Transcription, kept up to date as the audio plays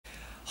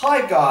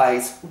Hi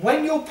guys,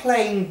 when you're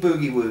playing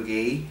Boogie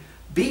Woogie,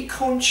 be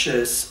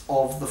conscious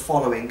of the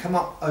following. Come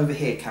up over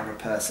here, camera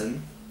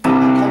person,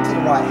 and come to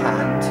the right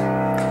hand.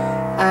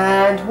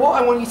 And what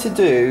I want you to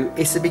do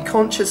is to be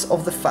conscious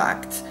of the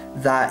fact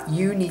that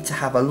you need to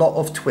have a lot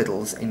of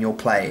twiddles in your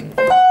playing.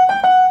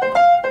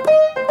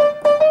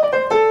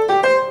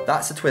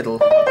 That's a twiddle.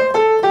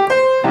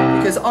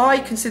 Because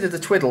I consider the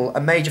twiddle a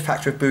major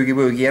factor of Boogie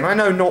Woogie, and I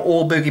know not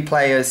all Boogie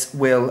players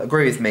will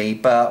agree with me,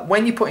 but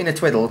when you put in a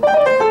twiddle...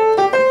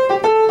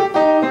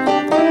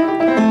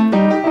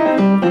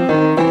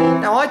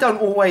 Now I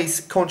don't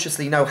always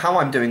consciously know how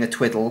I'm doing a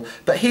twiddle,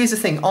 but here's the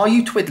thing, are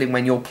you twiddling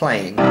when you're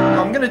playing?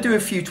 Now, I'm going to do a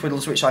few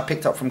twiddles which I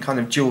picked up from kind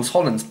of Jools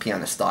Holland's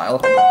piano style.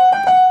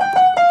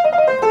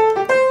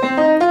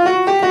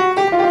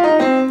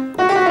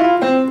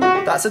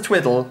 That's a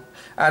twiddle,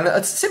 and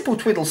a simple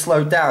twiddle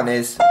slowed down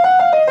is...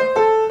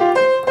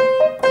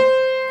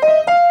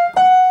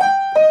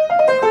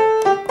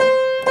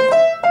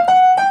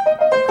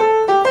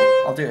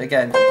 I'll do it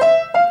again.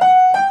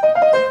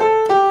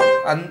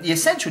 And the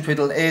essential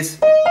twiddle is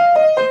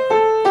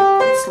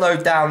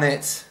slowed down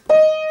it.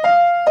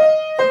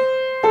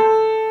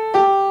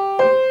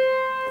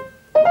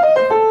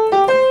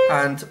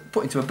 And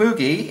put into a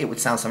boogie, it would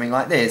sound something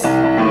like this.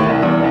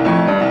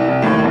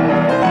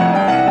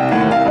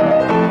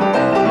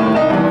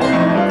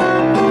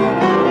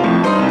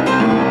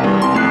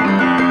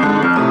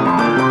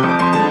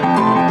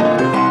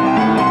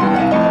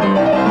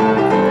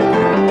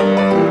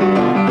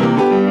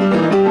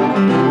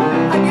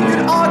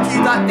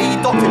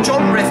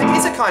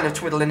 Kind of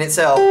twiddle in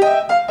itself.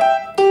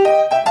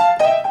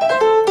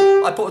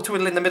 I put a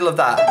twiddle in the middle of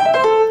that.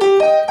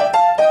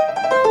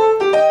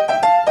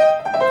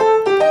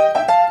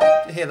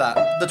 You hear that?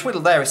 The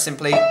twiddle there is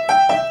simply... I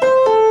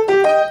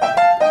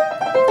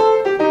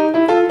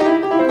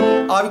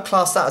would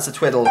class that as a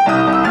twiddle. And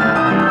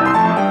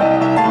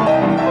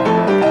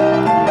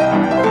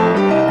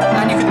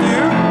you can do...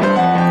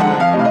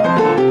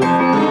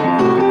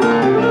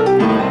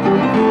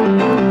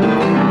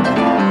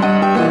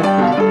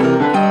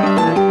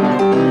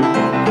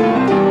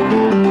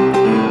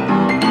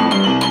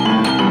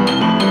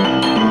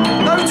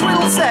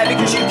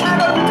 because you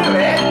can overdo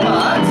it,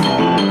 but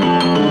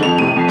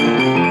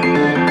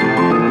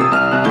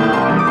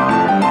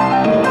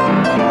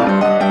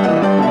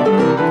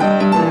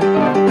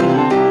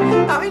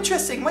now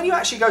interesting, when you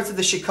actually go to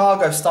the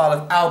Chicago style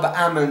of Albert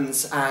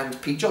Ammons and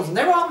Pete Johnson,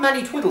 there aren't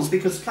many twiddles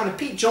because kind of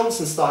Pete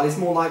Johnson's style is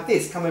more like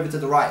this. Come over to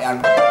the right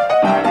hand.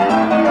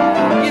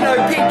 You know,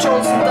 Pete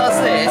Johnson does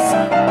this,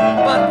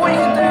 but what you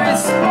can do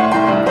is,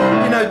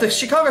 you know, the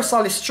Chicago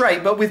style is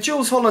straight, but with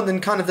Jools Holland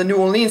and kind of the New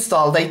Orleans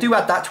style, they do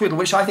add that twiddle,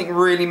 which I think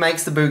really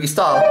makes the boogie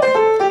style.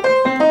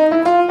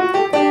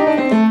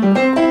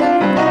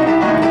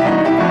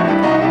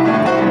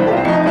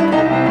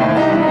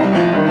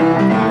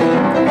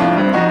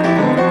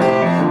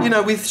 You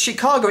know, with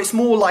Chicago, it's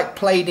more like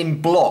played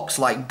in blocks,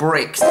 like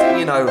bricks,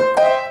 you know.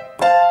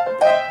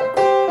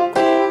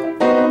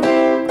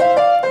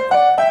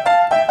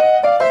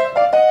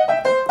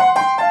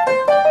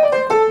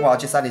 Well, I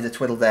just added a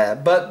twiddle there.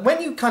 But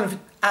when you kind of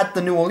add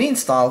the New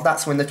Orleans style,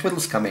 that's when the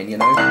twiddles come in, you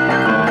know.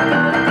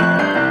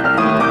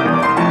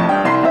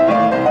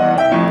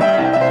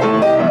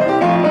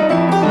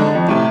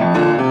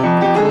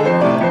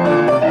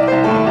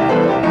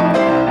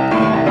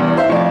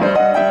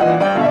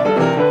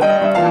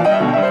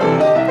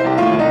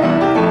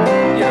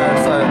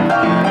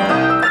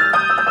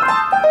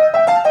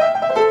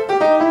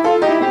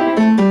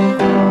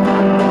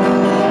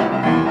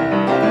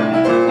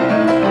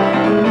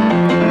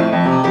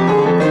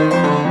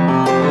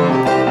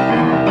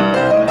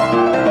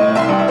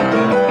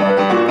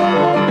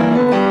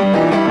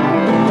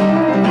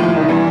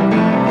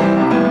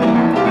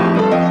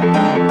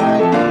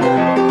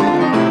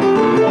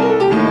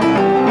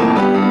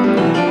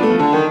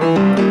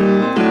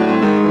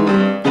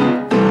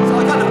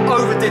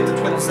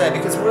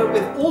 Because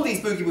with all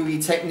these Boogie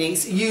Woogie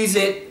techniques, use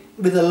it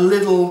with a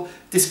little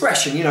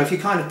discretion. You know, if you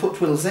kind of put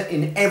twiddles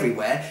in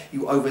everywhere,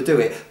 you overdo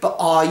it. But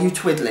are you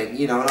twiddling?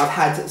 You know, and I've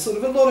had sort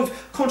of a lot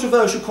of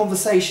controversial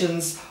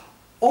conversations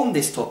on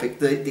this topic,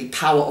 the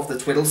power of the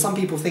twiddle. Some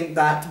people think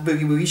that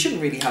Boogie Woogie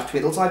shouldn't really have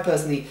twiddles. I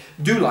personally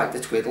do like the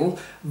twiddle,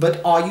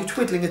 but are you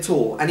twiddling at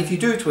all? And if you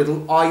do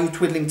twiddle, are you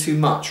twiddling too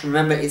much?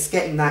 Remember, it's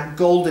getting that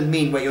golden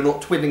mean where you're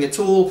not twiddling at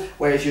all,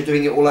 whereas you're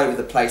doing it all over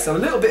the place. So a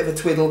little bit of a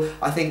twiddle,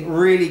 I think,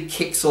 really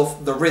kicks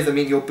off the rhythm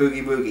in your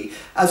Boogie Woogie.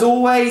 As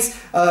always,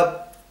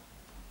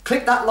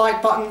 click that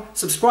like button,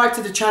 subscribe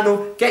to the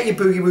channel, get your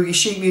Boogie Woogie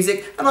sheet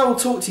music, and I will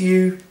talk to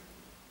you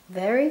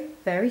very,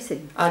 very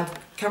soon. And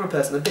camera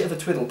person, a bit of a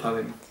twiddle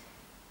poem.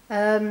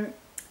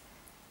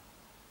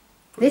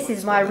 This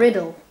is my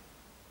riddle.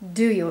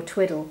 Do your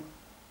twiddle.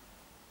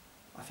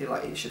 I feel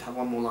like it should have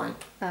one more line.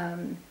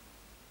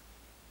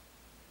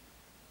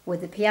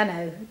 With the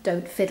piano,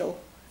 don't fiddle.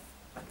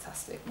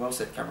 Fantastic. Well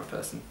said, camera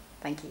person.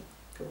 Thank you.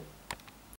 Cool.